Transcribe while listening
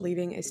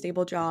Leaving a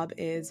stable job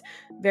is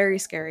very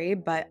scary,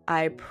 but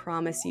I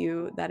promise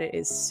you that it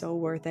is so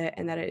worth it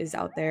and that it is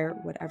out there,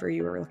 whatever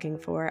you are looking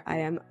for. I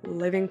am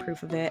living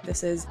proof of it.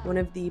 This is one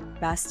of the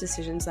best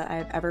decisions that I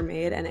have ever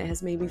made, and it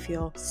has made me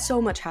feel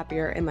so much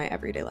happier in my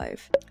everyday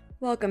life.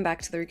 Welcome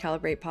back to the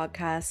Recalibrate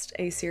podcast,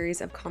 a series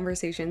of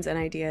conversations and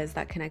ideas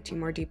that connect you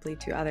more deeply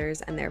to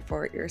others and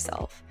therefore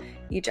yourself.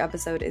 Each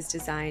episode is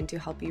designed to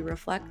help you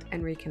reflect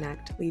and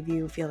reconnect, leave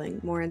you feeling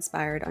more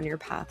inspired on your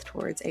path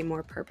towards a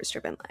more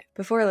purpose-driven life.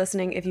 Before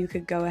listening, if you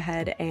could go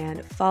ahead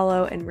and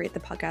follow and rate the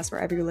podcast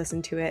wherever you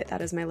listen to it,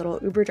 that is my little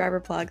Uber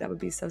driver plug. That would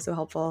be so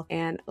helpful.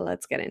 And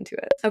let's get into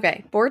it.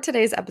 Okay, for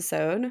today's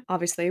episode,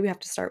 obviously we have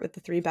to start with the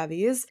 3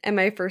 bevies. And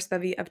my first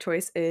bevy of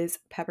choice is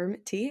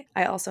peppermint tea.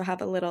 I also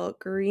have a little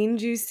green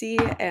juicy,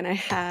 and I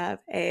have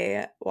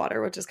a water,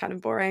 which is kind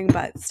of boring,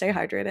 but stay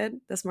hydrated.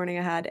 This morning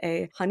I had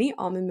a honey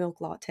almond milk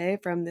latte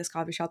from this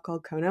coffee shop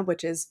called Kona,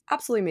 which is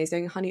absolutely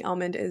amazing. Honey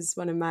almond is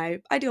one of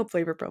my ideal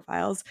flavor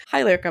profiles.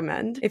 Highly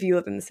recommend if you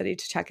live in the city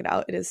to check it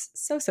out. It is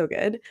so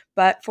good.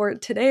 But for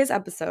today's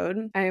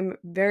episode, I'm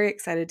very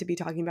excited to be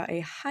talking about a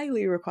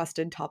highly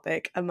requested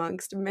topic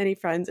amongst many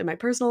friends in my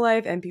personal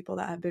life and people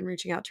that have been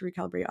reaching out to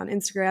Recalibrate on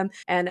Instagram,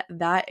 and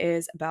that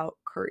is about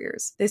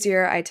careers. This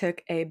year I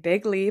took a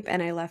big leap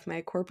and I left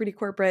my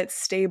corporate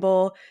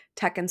stable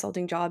tech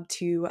consulting job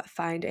to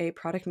find a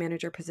product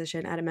manager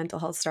position at a mental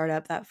health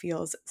startup that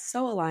feels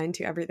so aligned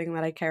to everything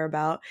that I care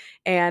about.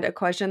 And a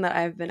question that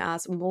I've been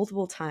asked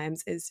multiple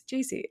times is,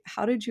 JC,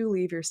 how did you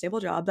leave your stable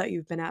job that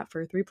you've been at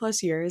for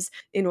 3+ years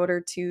in order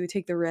to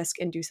take the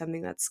risk and do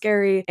something that's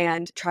scary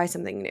and try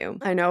something new?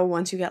 I know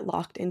once you get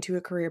locked into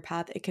a career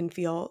path, it can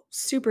feel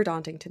super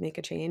daunting to make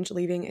a change.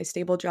 Leaving a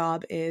stable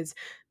job is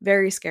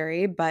very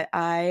scary, but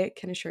I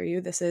can assure you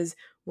this is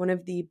one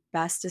of the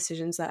best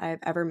decisions that I've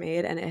ever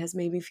made, and it has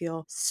made me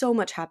feel so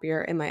much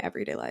happier in my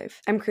everyday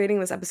life. I'm creating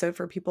this episode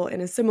for people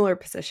in a similar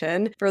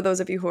position. For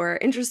those of you who are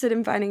interested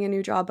in finding a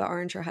new job but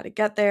aren't sure how to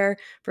get there,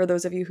 for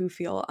those of you who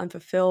feel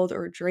unfulfilled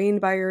or drained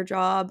by your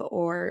job,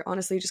 or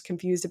honestly just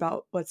confused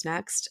about what's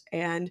next,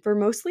 and for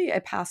mostly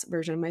a past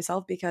version of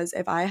myself, because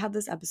if I had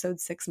this episode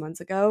 6 months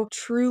ago,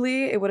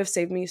 truly it would have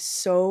saved me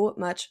so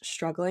much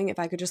struggling if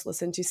I could just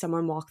listen to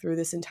someone walk through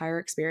this entire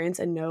experience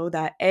and know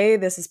that A,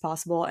 this is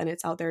possible and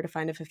it's out there to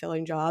find a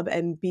fulfilling job,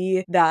 and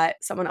B,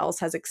 that someone else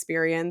has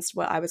experienced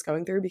what I was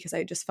going through, because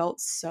I just felt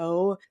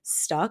so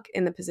stuck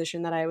in the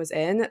position that I was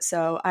in.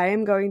 So I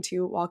am going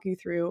to walk you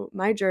through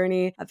my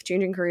journey of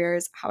changing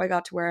careers, how I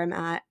got to where I'm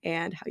at,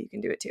 and how you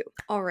can do it too.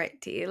 All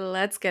right, Dee,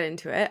 let's get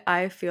into it.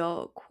 I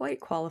feel quite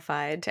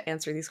qualified to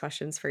answer these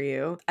questions for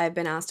you. I've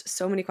been asked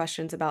so many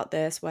questions about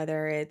this,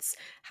 whether it's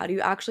how do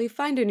you actually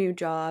find a new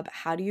job?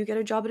 How do you get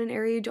a job in an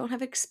area you don't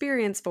have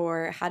experience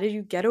for? How did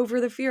you get over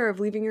the fear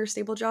of leaving your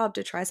stable job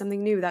to try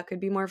something new that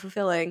could be more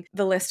fulfilling?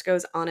 The list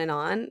goes on,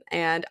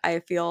 and I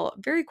feel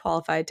very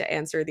qualified to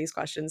answer these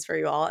questions for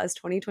you all, as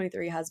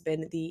 2023 has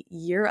been the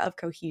year of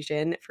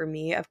cohesion for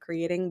me, of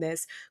creating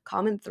this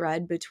common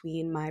thread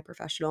between my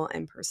professional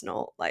and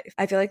personal life.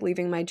 I feel like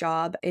leaving my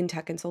job in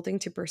tech consulting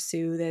to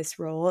pursue this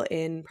role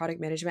in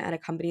product management at a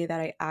company that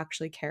I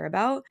actually care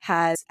about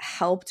has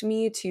helped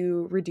me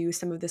to reduce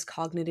some of this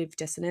cognitive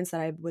dissonance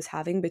that I was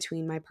having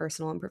between my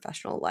personal and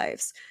professional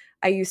lives.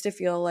 I used to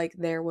feel like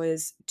there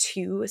was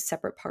 2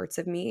 separate parts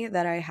of me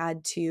that I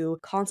had to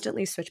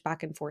constantly switch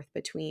back and forth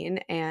between.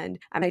 And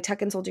at my tech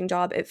consulting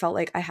job, it felt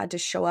like I had to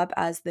show up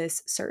as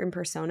this certain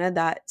persona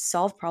that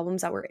solved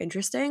problems that were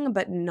interesting,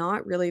 but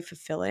not really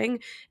fulfilling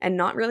and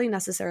not really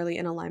necessarily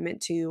in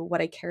alignment to what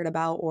I cared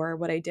about or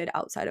what I did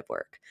outside of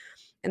work.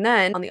 And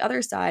then on the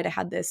other side, I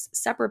had this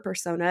separate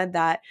persona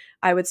that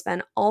I would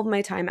spend all of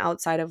my time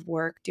outside of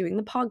work doing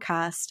the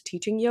podcast,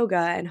 teaching yoga,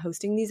 and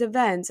hosting these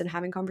events and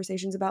having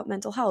conversations about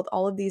mental health,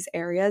 all of these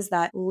areas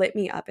that lit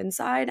me up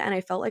inside. And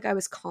I felt like I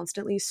was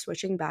constantly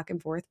switching back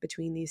and forth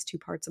between these 2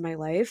 parts of my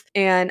life.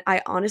 And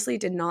I honestly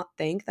did not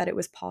think that it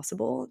was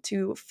possible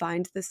to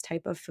find this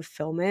type of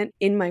fulfillment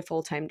in my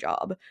full-time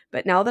job.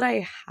 But now that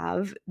I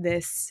have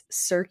this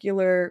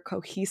circular,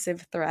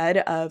 cohesive thread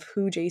of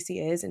who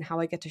JC is and how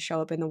I get to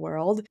show up in the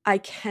world, I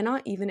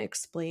cannot even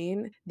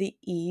explain the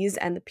ease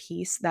and the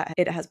peace that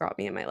it has brought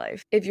me in my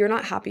life. If you're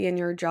not happy in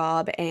your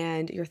job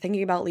and you're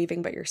thinking about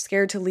leaving, but you're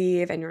scared to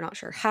leave and you're not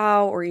sure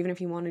how, or even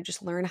if you want to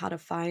just learn how to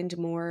find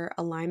more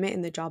alignment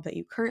in the job that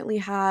you currently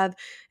have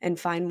and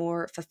find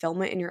more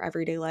fulfillment in your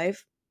everyday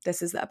life,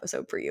 this is the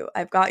episode for you.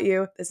 I've got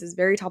you. This is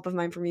very top of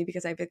mind for me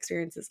because I've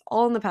experienced this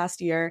all in the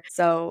past year.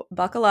 So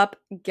buckle up,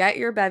 get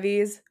your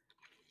bevies,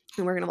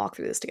 and we're going to walk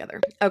through this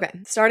together. Okay,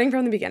 starting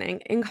from the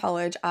beginning. In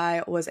college,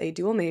 I was a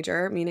dual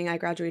major, meaning I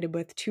graduated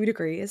with 2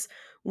 degrees.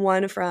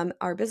 one from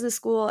our business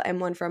school and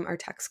one from our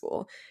tech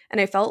school. And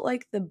I felt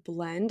like the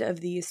blend of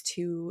these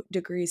two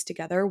degrees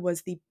together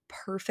was the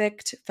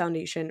perfect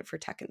foundation for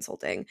tech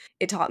consulting.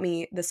 It taught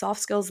me the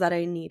soft skills that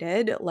I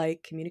needed,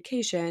 like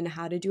communication,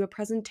 how to do a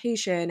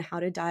presentation, how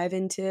to dive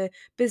into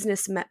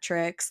business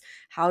metrics,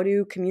 how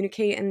to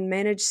communicate and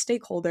manage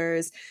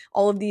stakeholders,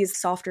 all of these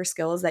softer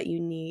skills that you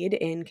need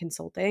in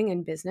consulting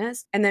and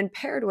business. And then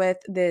paired with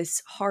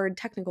this hard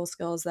technical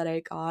skills that I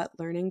got,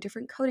 learning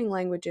different coding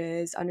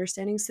languages,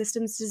 understanding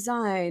systems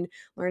design,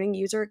 learning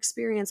user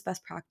experience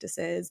best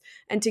practices.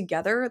 And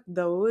together,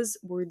 those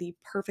were the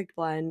perfect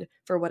blend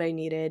for what I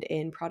needed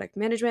in product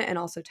management and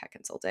also tech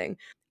consulting.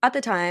 At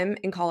the time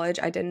in college,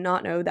 I did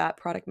not know that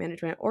product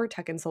management or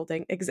tech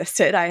consulting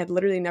existed. I had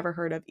literally never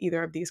heard of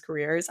either of these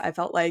careers. I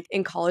felt like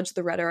in college,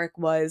 the rhetoric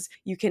was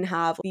you can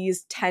have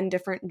these 10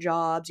 different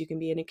jobs. You can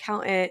be an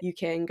accountant, you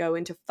can go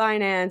into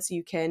finance,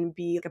 you can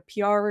be like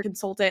a PR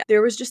consultant.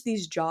 There was just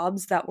these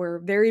jobs that were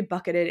very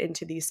bucketed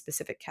into these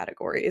specific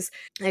categories.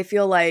 I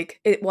feel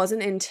like it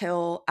wasn't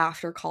until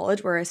after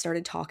college where I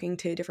started talking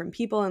to different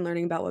people and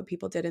learning about what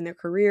people did in their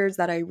careers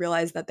that I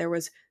realized that there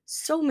was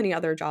so many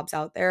other jobs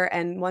out there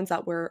and ones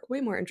that were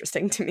way more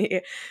interesting to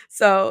me.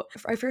 So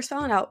I first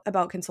found out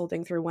about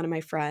consulting through one of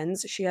my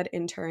friends. She had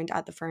interned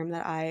at the firm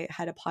that I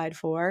had applied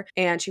for.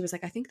 And she was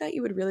like, I think that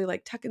you would really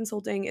like tech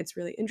consulting. It's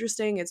really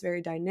interesting. It's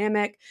very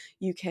dynamic.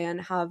 You can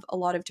have a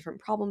lot of different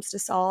problems to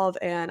solve.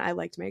 And I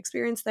liked my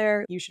experience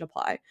there. You should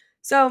apply.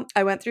 So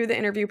I went through the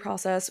interview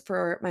process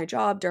for my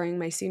job during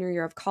my senior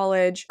year of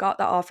college, got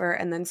the offer,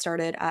 and then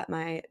started at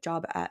my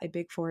job at a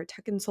Big Four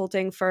tech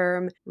consulting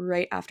firm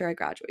right after I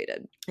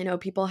graduated. I know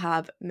people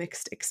have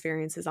mixed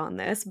experiences on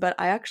this, but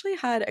I actually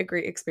had a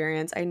great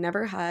experience. I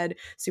never had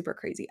super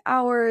crazy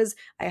hours.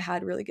 I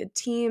had really good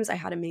teams. I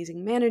had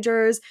amazing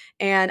managers,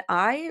 and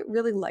I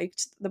really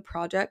liked the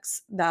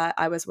projects that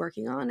I was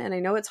working on. And I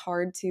know it's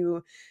hard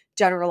to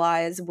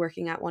generalize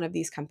working at one of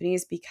these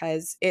companies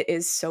because it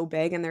is so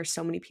big and there's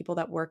so many people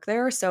that work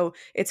there. So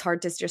it's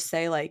hard to just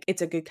say like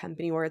it's a good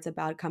company or it's a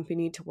bad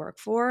company to work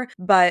for.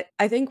 But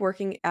I think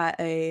working at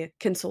a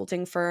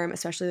consulting firm,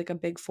 especially like a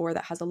Big Four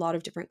that has a lot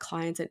of different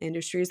clients and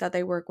industries that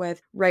they work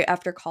with right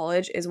after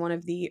college, is one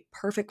of the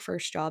perfect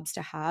first jobs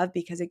to have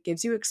because it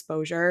gives you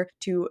exposure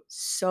to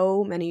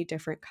so many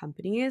different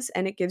companies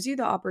and it gives you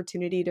the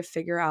opportunity to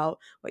figure out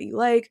what you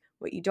like,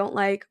 what you don't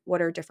like,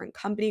 what are different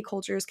company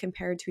cultures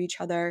compared to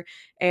each other.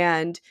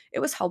 And it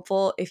was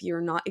helpful if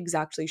you're not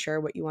exactly sure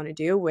what you want to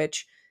do,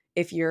 which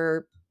if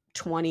you're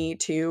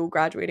 22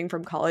 graduating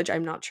from college,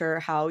 I'm not sure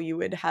how you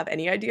would have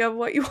any idea of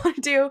what you want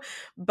to do.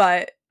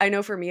 But I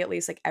know for me, at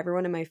least, like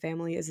everyone in my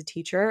family is a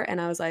teacher. And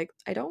I was like,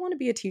 I don't want to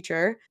be a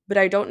teacher, but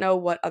I don't know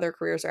what other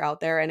careers are out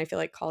there. And I feel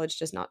like college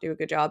does not do a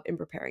good job in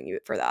preparing you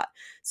for that.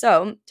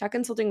 So tech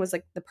consulting was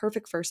like the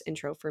perfect first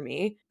intro for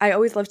me. I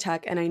always loved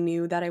tech and I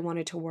knew that I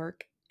wanted to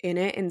work in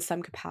it in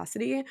some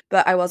capacity,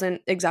 but I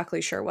wasn't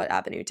exactly sure what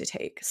avenue to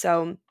take.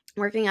 So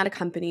working at a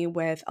company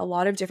with a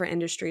lot of different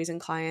industries and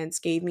clients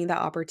gave me the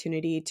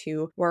opportunity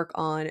to work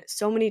on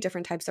so many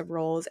different types of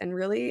roles and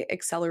really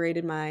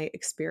accelerated my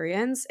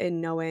experience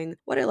in knowing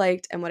what I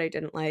liked and what I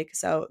didn't like.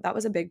 So that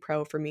was a big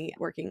pro for me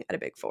working at a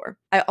Big Four.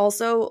 I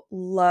also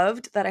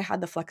loved that I had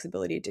the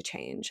flexibility to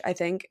change. I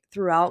think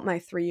throughout my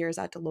 3 years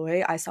at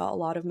Deloitte, I saw a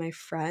lot of my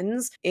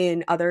friends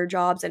in other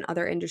jobs and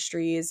other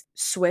industries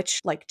switch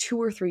like 2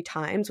 or 3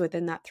 times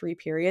within that 3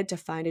 period to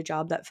find a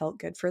job that felt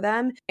good for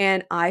them.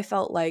 And I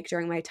felt like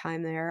during my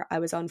time there, I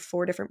was on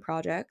 4 different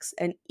projects,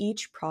 and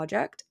each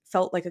project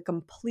felt like a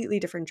completely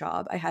different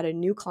job. I had a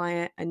new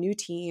client, a new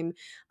team.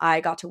 I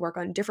got to work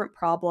on different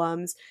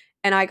problems,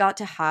 and I got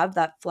to have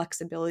that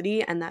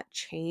flexibility and that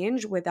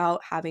change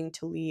without having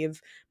to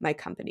leave my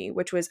company,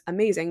 which was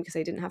amazing because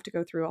I didn't have to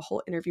go through a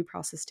whole interview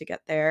process to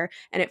get there.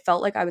 And it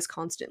felt like I was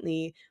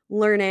constantly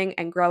learning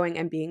and growing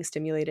and being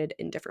stimulated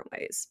in different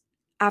ways.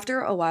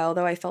 After a while,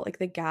 though, I felt like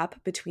the gap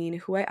between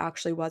who I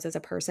actually was as a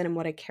person and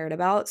what I cared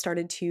about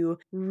started to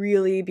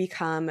really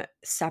become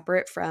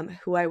separate from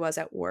who I was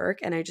at work.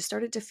 And I just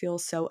started to feel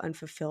so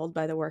unfulfilled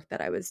by the work that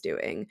I was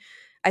doing.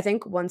 I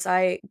think once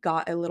I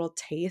got a little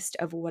taste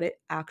of what it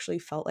actually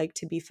felt like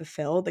to be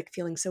fulfilled, like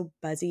feeling so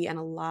buzzy and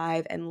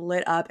alive and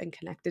lit up and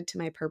connected to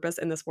my purpose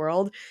in this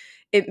world,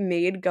 it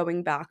made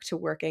going back to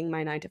working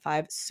my 9 to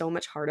 5 so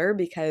much harder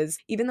because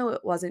even though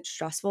it wasn't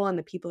stressful and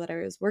the people that I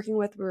was working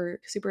with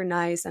were super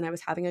nice and I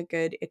was having a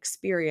good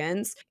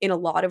experience in a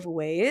lot of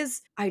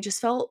ways, I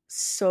just felt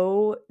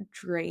so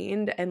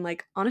drained and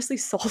like honestly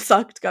soul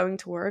sucked going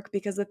to work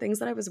because the things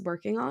that I was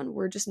working on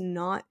were just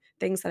not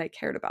things that I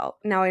cared about.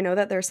 Now, I know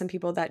that there are some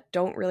people that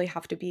don't really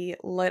have to be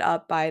lit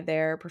up by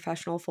their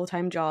professional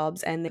full-time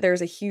jobs, and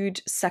there's a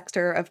huge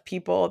sector of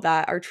people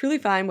that are truly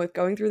fine with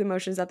going through the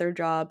motions at their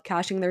job,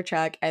 cashing their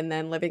check, and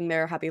then living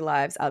their happy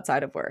lives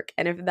outside of work.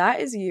 And if that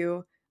is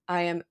you,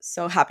 I am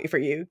so happy for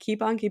you.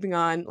 Keep on keeping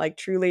on, like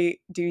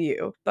truly do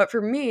you. But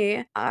for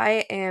me,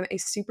 I am a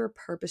super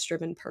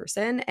purpose-driven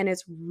person, and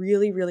it's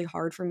really, really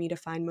hard for me to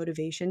find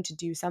motivation to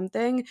do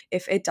something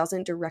if it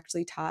doesn't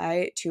directly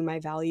tie to my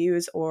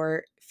values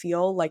or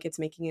feel like it's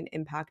making an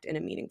impact in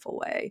a meaningful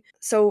way.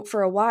 So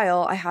for a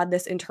while, I had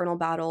this internal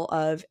battle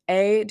of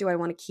A, do I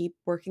want to keep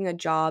working a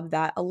job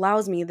that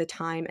allows me the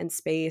time and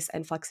space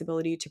and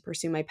flexibility to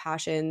pursue my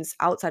passions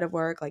outside of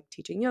work, like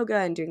teaching yoga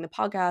and doing the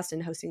podcast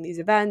and hosting these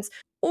events?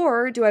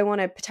 Or do I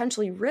want to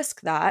potentially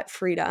risk that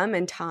freedom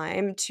and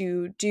time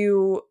to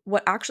do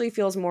what actually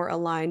feels more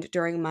aligned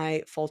during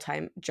my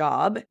full-time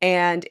job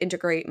and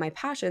integrate my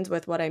passions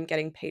with what I'm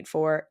getting paid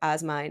for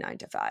as my 9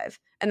 to 5?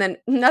 And then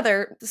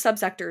another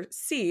subsector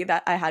C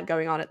that I had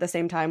going on at the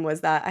same time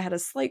was that I had a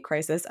slight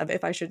crisis of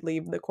if I should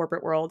leave the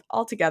corporate world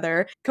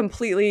altogether,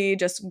 completely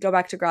just go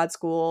back to grad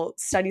school,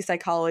 study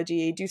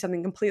psychology, do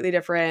something completely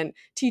different,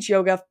 teach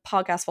yoga,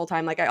 podcast full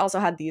time. Like I also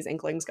had these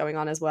inklings going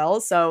on as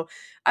well. So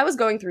I was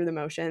going through the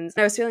motions.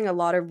 I was feeling a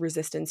lot of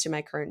resistance to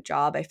my current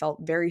job. I felt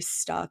very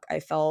stuck. I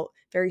felt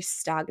very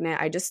stagnant.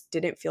 I just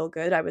didn't feel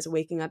good. I was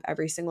waking up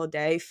every single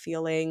day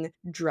feeling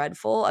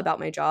dreadful about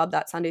my job.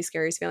 That Sunday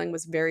scaries feeling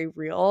was very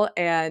real.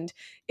 And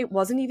it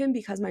wasn't even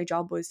because my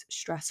job was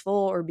stressful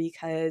or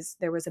because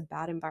there was a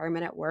bad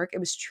environment at work. It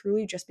was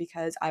truly just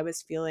because I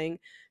was feeling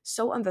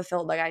so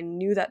unfulfilled. Like I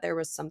knew that there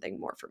was something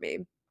more for me.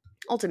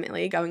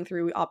 Ultimately, going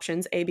through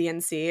options A, B,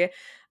 and C,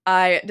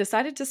 I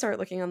decided to start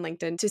looking on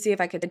LinkedIn to see if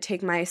I could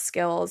take my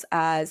skills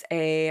as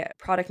a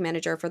product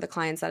manager for the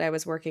clients that I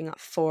was working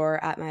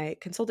for at my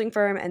consulting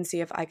firm and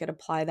see if I could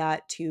apply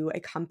that to a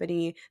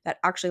company that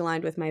actually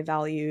aligned with my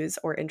values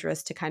or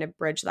interests to kind of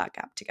bridge that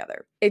gap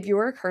together. If you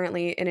are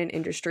currently in an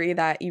industry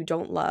that you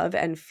don't love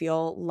and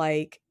feel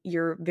like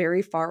you're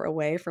very far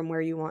away from where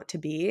you want to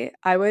be,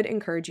 I would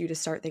encourage you to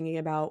start thinking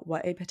about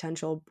what a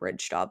potential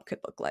bridge job could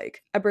look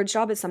like. A bridge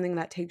job is something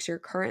that takes your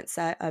current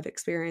set of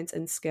experience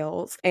and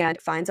skills and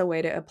finds a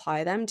way to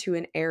apply them to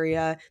an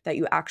area that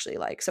you actually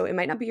like. So it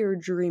might not be your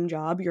dream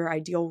job, your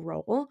ideal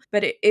role,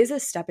 but it is a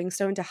stepping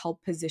stone to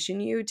help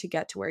position you to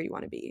get to where you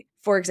want to be.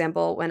 For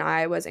example, when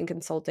I was in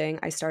consulting,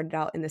 I started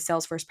out in the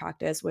Salesforce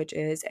practice, which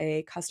is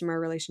a customer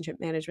relationship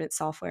management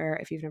software,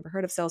 if you've never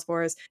heard of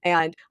Salesforce,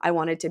 and I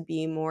wanted to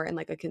be more in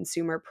like a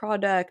consumer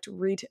product,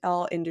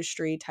 retail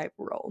industry type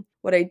role.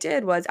 What I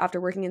did was,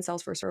 after working in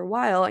Salesforce for a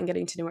while and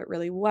getting to know it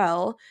really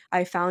well,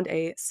 I found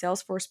a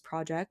Salesforce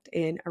project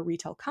in a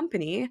retail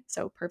company.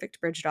 So perfect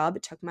bridge job.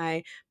 It took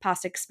my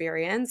past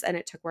experience and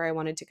it took where I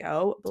wanted to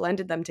go,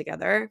 blended them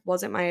together.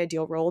 Wasn't my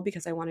ideal role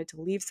because I wanted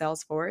to leave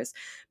Salesforce.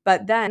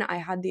 But then I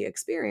had the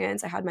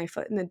experience, I had my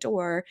foot in the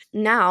door.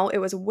 Now it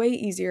was way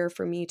easier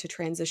for me to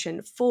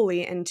transition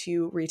fully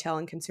into retail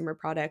and consumer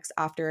products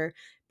after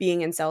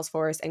being in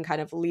Salesforce and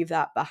kind of leave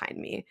that behind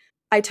me.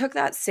 I took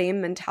that same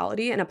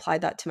mentality and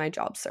applied that to my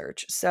job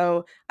search.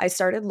 So I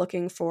started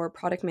looking for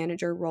product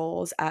manager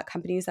roles at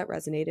companies that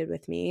resonated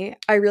with me.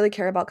 I really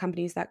care about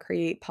companies that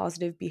create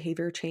positive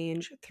behavior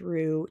change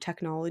through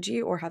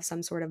technology or have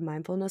some sort of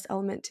mindfulness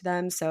element to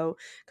them. So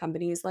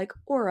companies like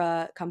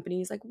Aura,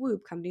 companies like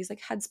Whoop, companies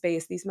like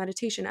Headspace, these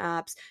meditation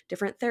apps,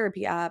 different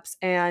therapy apps.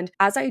 And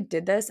as I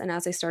did this and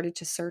as I started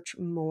to search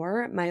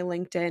more, my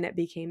LinkedIn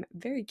became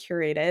very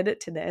curated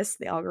to this.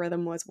 The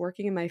algorithm was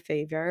working in my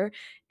favor,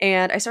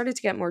 and I started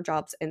to get more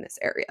jobs in this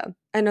area.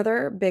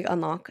 Another big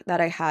unlock that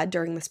I had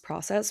during this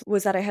process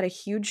was that I had a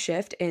huge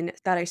shift in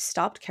that I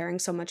stopped caring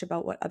so much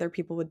about what other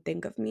people would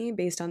think of me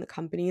based on the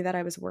company that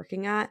I was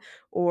working at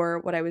or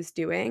what I was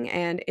doing.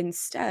 And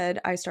instead,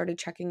 I started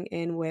checking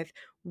in with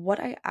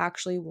what I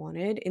actually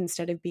wanted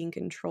instead of being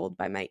controlled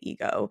by my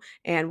ego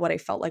and what I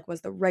felt like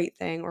was the right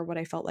thing or what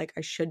I felt like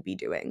I should be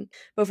doing.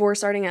 Before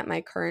starting at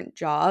my current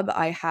job,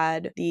 I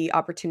had the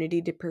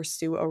opportunity to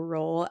pursue a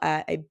role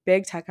at a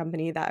big tech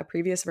company that a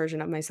previous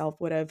version of myself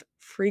would have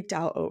freaked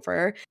out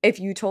over. If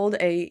you told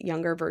a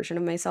younger version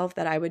of myself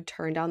that I would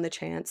turn down the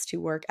chance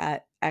to work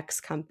at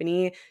X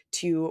company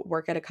to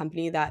work at a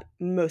company that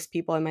most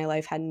people in my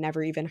life had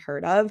never even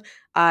heard of,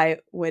 I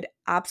would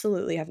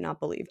absolutely have not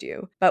believed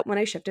you. But when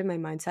I shifted my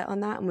mindset on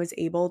that and was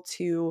able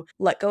to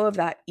let go of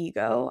that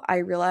ego, I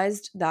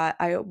realized that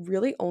I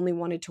really only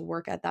wanted to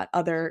work at that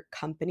other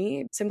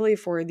company simply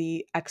for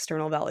the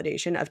external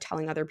validation of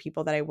telling other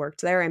people that I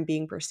worked there and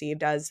being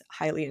perceived as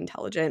highly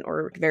intelligent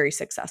or very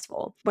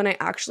successful. When I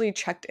actually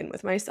checked in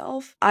with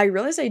myself, I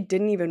realized I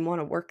didn't even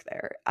want to work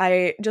there.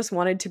 I just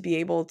wanted to be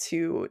able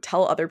to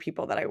tell other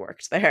people that I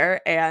worked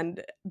there.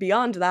 And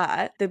beyond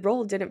that, the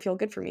role didn't feel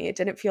good for me. It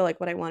didn't feel like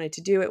what I wanted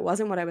to do. It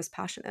wasn't what I was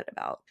passionate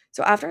about.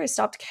 So after I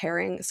stopped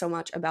caring so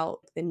much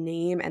about the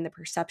name and the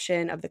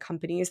perception of the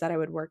companies that I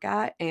would work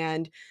at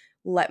and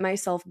let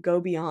myself go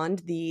beyond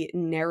the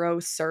narrow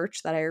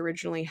search that I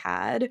originally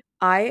had,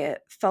 I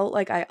felt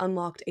like I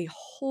unlocked a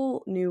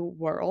whole new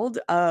world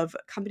of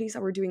companies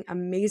that were doing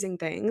amazing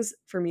things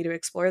for me to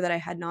explore that I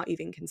had not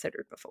even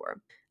considered before.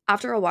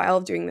 After a while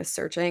of doing this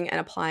searching and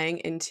applying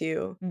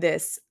into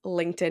this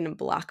LinkedIn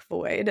black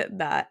void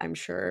that I'm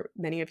sure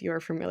many of you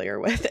are familiar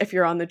with if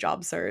you're on the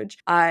job search,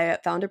 I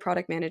found a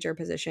product manager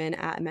position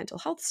at a mental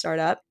health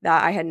startup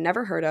that I had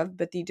never heard of,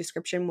 but the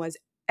description was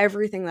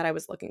everything that I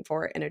was looking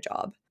for in a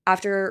job.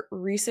 After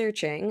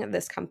researching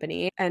this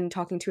company and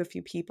talking to a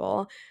few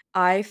people,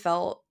 I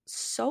felt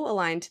so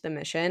aligned to the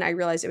mission. I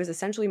realized it was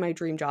essentially my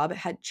dream job. It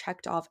had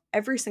checked off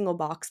every single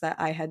box that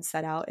I had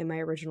set out in my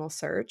original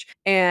search,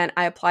 and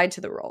I applied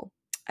to the role.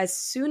 As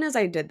soon as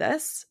I did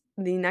this,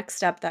 the next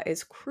step that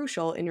is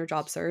crucial in your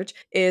job search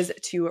is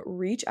to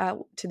reach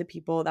out to the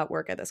people that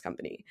work at this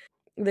company.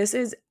 This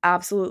is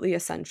absolutely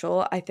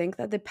essential. I think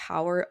that the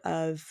power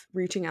of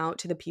reaching out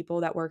to the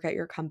people that work at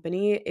your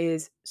company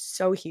is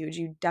so huge.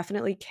 You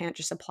definitely can't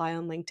just apply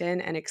on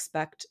LinkedIn and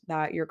expect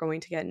that you're going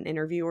to get an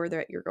interview or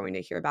that you're going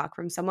to hear back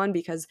from someone,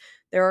 because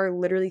there are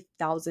literally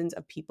thousands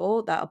of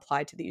people that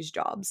apply to these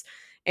jobs.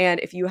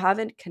 And if you have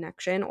a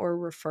connection or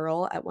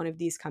referral at one of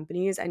these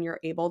companies and you're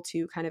able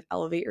to kind of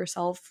elevate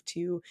yourself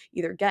to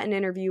either get an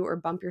interview or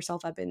bump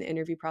yourself up in the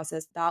interview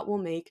process, that will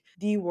make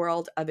the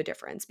world of a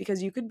difference,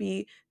 because you could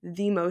be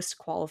the most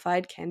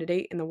qualified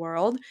candidate in the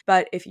world,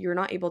 but if you're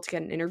not able to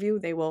get an interview,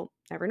 they will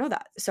never know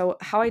that. So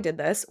how I did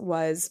this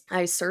was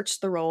I searched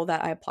the role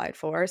that I applied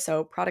for,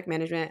 so product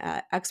management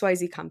at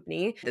XYZ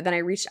company. Then I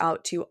reached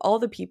out to all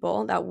the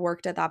people that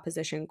worked at that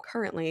position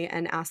currently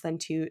and asked them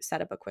to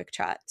set up a quick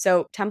chat.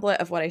 So template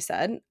of what I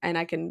said, and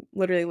I can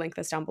literally link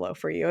this down below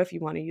for you if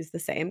you want to use the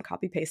same,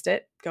 copy paste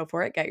it, go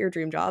for it, get your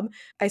dream job.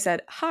 I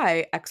said,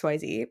 "Hi,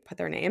 XYZ," put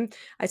their name.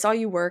 "I saw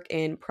you work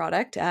in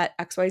product at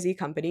XYZ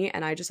company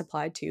and I just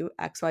applied to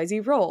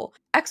XYZ role.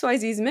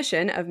 XYZ's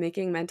mission of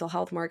making mental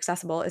health more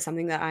accessible is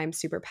something that I'm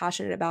super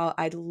passionate about.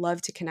 I'd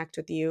love to connect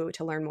with you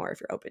to learn more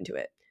if you're open to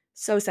it."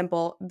 So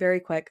simple, very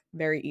quick,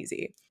 very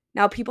easy.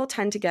 Now, people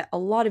tend to get a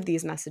lot of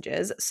these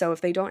messages, so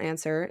if they don't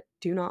answer,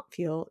 do not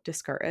feel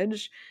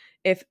discouraged.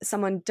 If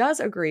someone does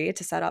agree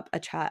to set up a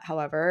chat,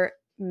 however,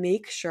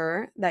 make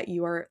sure that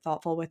you are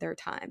thoughtful with their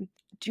time.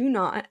 Do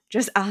not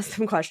just ask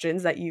them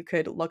questions that you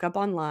could look up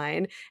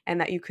online and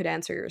that you could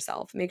answer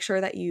yourself. Make sure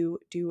that you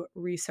do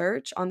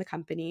research on the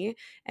company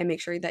and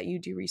make sure that you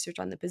do research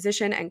on the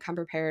position and come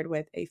prepared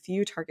with a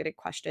few targeted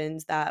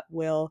questions that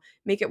will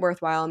make it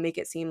worthwhile, make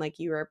it seem like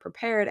you are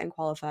prepared and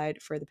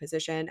qualified for the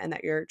position and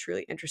that you're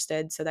truly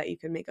interested so that you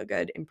can make a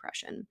good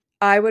impression.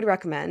 I would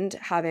recommend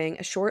having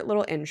a short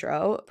little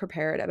intro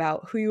prepared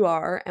about who you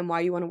are and why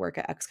you want to work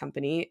at X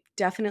company.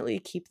 Definitely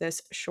keep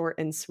this short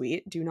and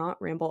sweet. Do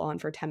not ramble on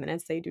for 10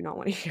 minutes. They do not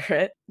want to hear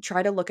it.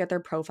 Try to look at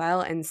their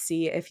profile and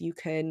see if you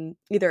can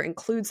either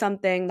include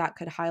something that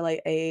could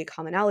highlight a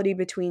commonality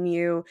between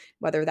you,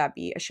 whether that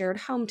be a shared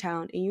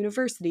hometown, a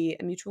university,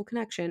 a mutual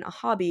connection, a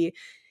hobby.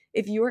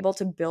 If you are able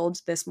to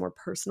build this more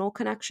personal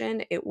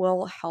connection, it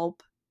will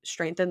help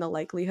strengthen the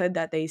likelihood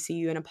that they see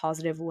you in a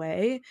positive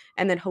way.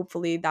 And then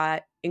hopefully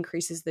that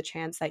increases the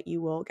chance that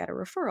you will get a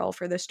referral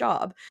for this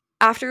job.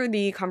 After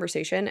the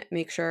conversation,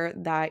 make sure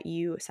that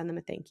you send them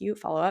a thank you,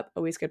 follow up,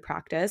 always good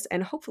practice.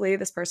 And hopefully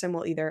this person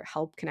will either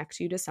help connect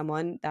you to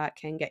someone that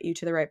can get you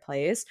to the right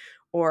place,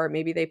 or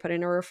maybe they put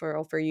in a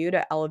referral for you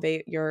to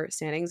elevate your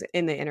standings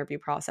in the interview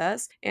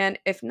process. And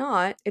if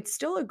not, it's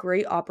still a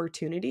great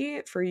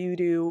opportunity for you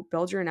to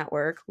build your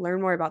network,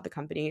 learn more about the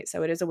company.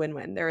 So it is a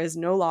win-win. There is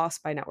no loss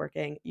by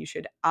networking. You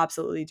should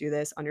absolutely do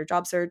this on your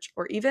job search,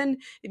 or even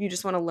if you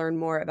just want to learn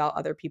more about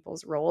other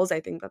people's roles.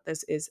 I think that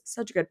this is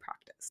such a good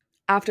practice.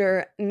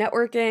 After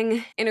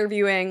networking,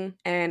 interviewing,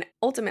 and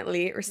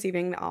ultimately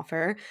receiving the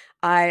offer,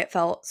 I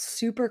felt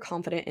super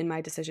confident in my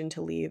decision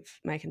to leave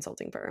my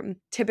consulting firm.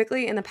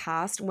 Typically, in the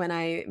past, when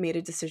I made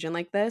a decision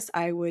like this,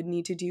 I would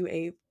need to do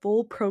a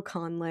full pro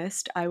con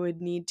list. I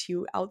would need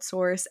to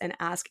outsource and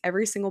ask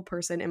every single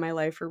person in my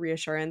life for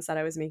reassurance that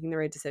I was making the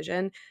right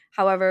decision.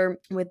 However,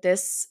 with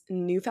this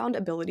newfound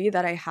ability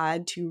that I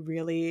had to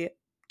really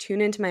tune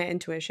into my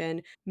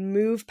intuition,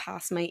 move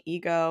past my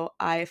ego,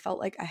 I felt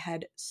like I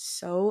had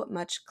so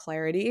much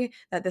clarity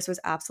that this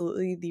was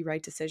absolutely the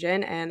right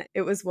decision. And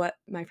it was what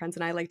my friends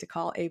and I like to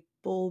call a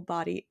full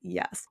body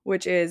yes,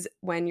 which is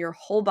when your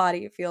whole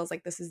body feels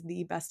like this is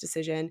the best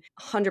decision,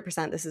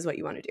 100% this is what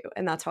you want to do.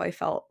 And that's how I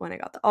felt when I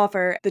got the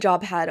offer. The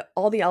job had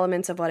all the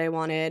elements of what I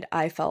wanted.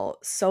 I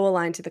felt so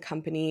aligned to the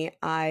company.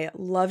 I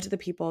loved the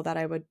people that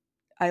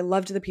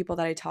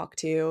I talked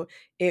to.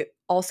 It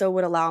also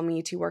would allow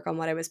me to work on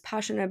what I was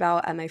passionate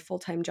about at my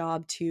full-time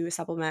job to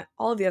supplement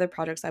all of the other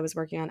projects I was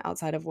working on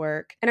outside of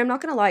work. And I'm not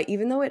going to lie,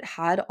 even though it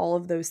had all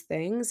of those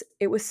things,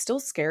 it was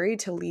still scary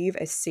to leave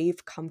a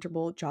safe,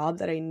 comfortable job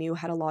that I knew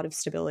had a lot of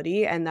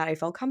stability and that I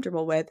felt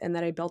comfortable with and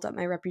that I built up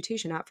my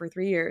reputation at for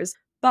 3 years.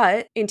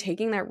 But in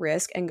taking that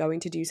risk and going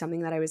to do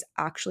something that I was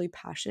actually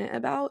passionate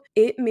about,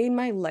 it made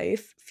my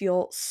life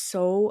feel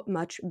so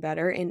much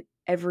better in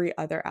every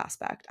other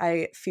aspect.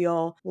 I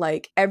feel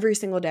like every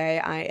single day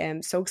I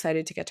am so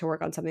excited to get to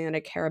work on something that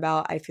I care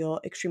about. I feel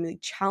extremely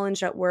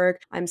challenged at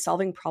work. I'm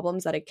solving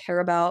problems that I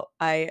care about.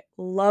 I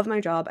love my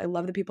job. I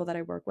love the people that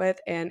I work with.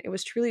 And it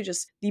was truly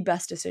just the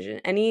best decision.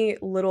 Any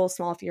little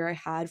small fear I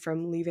had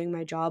from leaving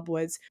my job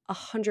was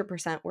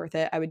 100% worth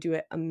it. I would do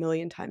it a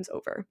million times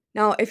over.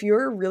 Now, if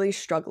you're really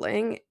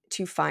struggling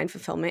to find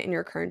fulfillment in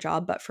your current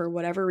job, but for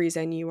whatever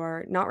reason you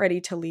are not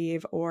ready to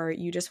leave, or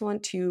you just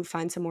want to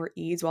find some more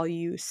ease while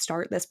you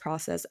start this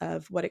process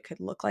of what it could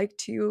look like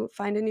to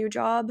find a new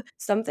job,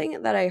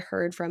 something that I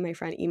heard from my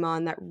friend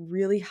Iman that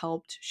really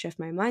helped shift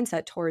my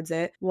mindset towards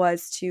it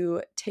was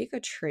to take a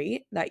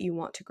trait that you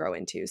want to grow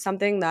into,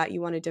 something that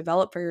you want to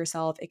develop for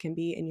yourself. It can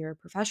be in your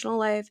professional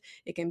life,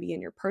 it can be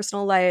in your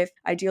personal life.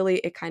 Ideally,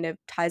 it kind of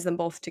ties them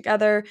both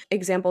together.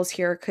 Examples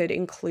here could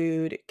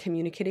include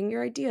communicating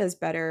your ideas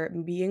better,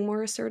 being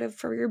more assertive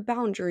for your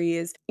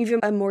boundaries, even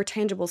a more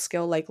tangible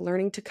skill like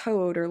learning to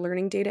code or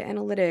learning data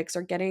analytics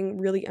or getting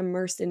really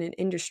immersed in an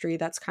industry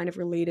that's kind of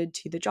related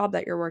to the job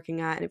that you're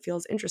working at and it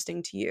feels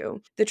interesting to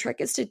you. The trick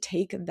is to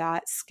take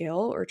that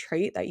skill or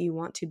trait that you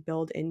want to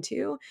build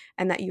into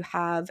and that you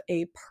have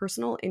a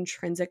personal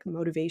intrinsic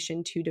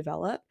motivation to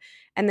develop,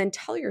 and then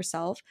tell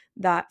yourself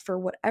that for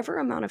whatever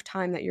amount of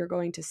time that you're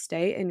going to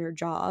stay in your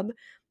job,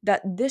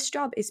 that this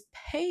job is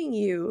paying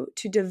you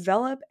to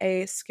develop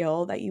a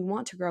skill that you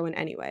want to grow in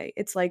anyway.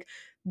 It's like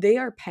they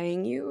are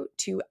paying you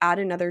to add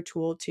another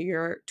tool to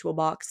your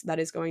toolbox that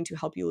is going to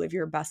help you live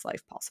your best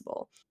life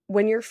possible.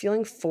 When you're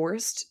feeling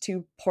forced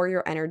to pour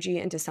your energy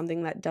into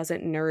something that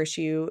doesn't nourish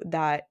you,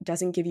 that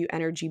doesn't give you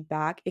energy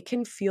back, it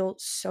can feel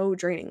so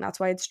draining. That's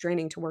why it's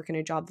draining to work in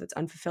a job that's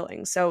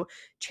unfulfilling. So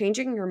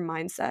changing your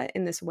mindset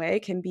in this way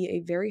can be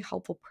a very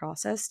helpful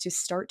process to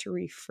start to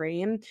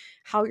reframe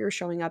how you're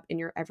showing up in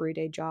your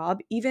everyday job,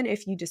 even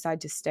if you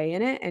decide to stay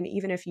in it, and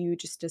even if you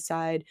just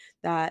decide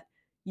that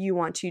you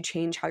want to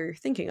change how you're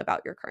thinking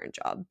about your current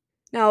job.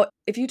 Now,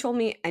 if you told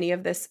me any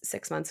of this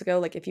 6 months ago,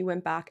 like if you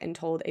went back and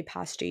told a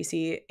past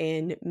JC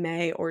in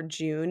May or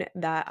June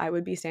that I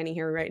would be standing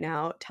here right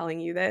now telling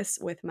you this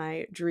with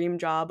my dream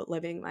job,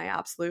 living my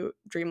absolute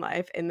dream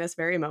life in this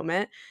very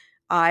moment,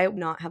 I would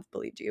not have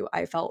believed you.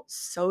 I felt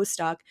so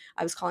stuck.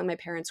 I was calling my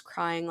parents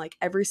crying like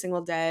every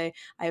single day.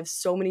 I have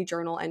so many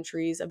journal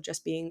entries of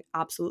just being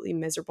absolutely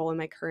miserable in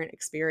my current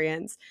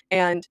experience.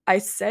 And I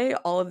say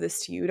all of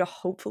this to you to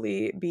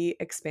hopefully be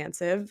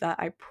expansive, that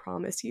I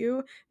promise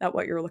you that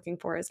what you're looking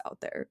for is out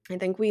there. I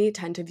think we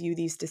tend to view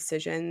these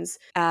decisions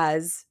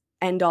as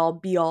end all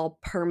be all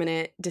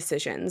permanent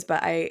decisions,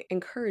 but I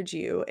encourage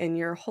you in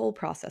your whole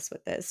process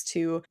with this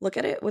to look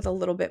at it with a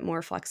little bit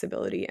more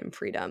flexibility and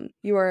freedom.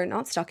 You are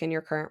not stuck in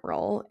your current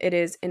role. It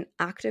is an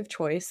active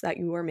choice that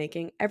you are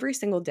making every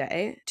single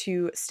day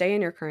to stay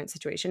in your current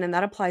situation, and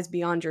that applies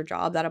beyond your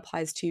job. That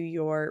applies to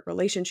your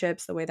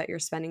relationships, the way that you're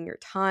spending your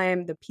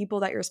time, the people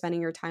that you're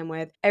spending your time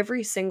with.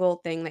 Every single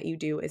thing that you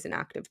do is an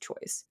active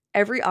choice.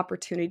 Every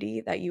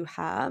opportunity that you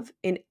have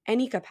in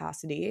any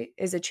capacity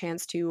is a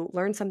chance to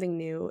learn something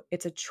new.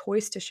 It's a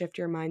choice to shift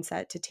your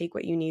mindset to take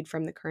what you need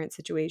from the current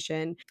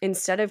situation.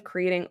 Instead of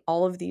creating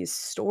all of these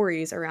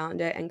stories around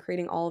it and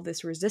creating all of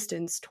this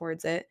resistance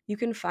towards it, you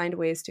can find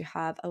ways to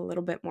have a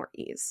little bit more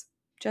ease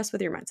just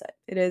with your mindset.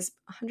 It is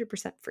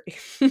 100%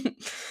 free.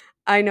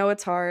 I know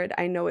it's hard.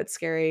 I know it's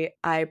scary.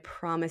 I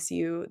promise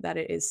you that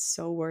it is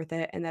so worth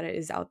it and that it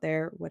is out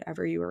there,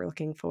 whatever you are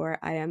looking for.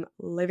 I am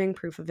living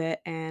proof of it,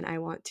 and I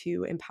want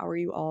to empower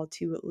you all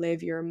to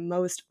live your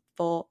most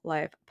full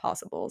life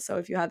possible. So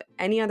if you have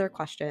any other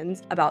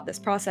questions about this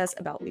process,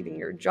 about leaving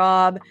your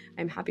job,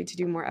 I'm happy to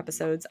do more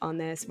episodes on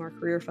this, more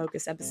career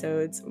focused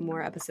episodes,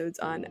 more episodes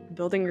on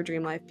building your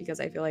dream life,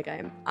 because I feel like I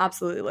am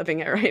absolutely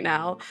living it right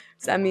now.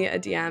 Send me a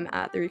DM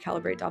at the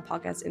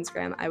Recalibrate.podcast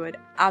Instagram. I would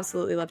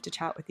absolutely love to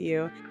chat with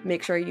you.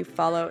 Make sure you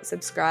follow,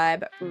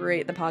 subscribe,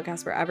 rate the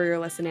podcast wherever you're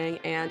listening,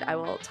 and I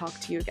will talk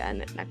to you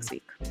again next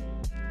week.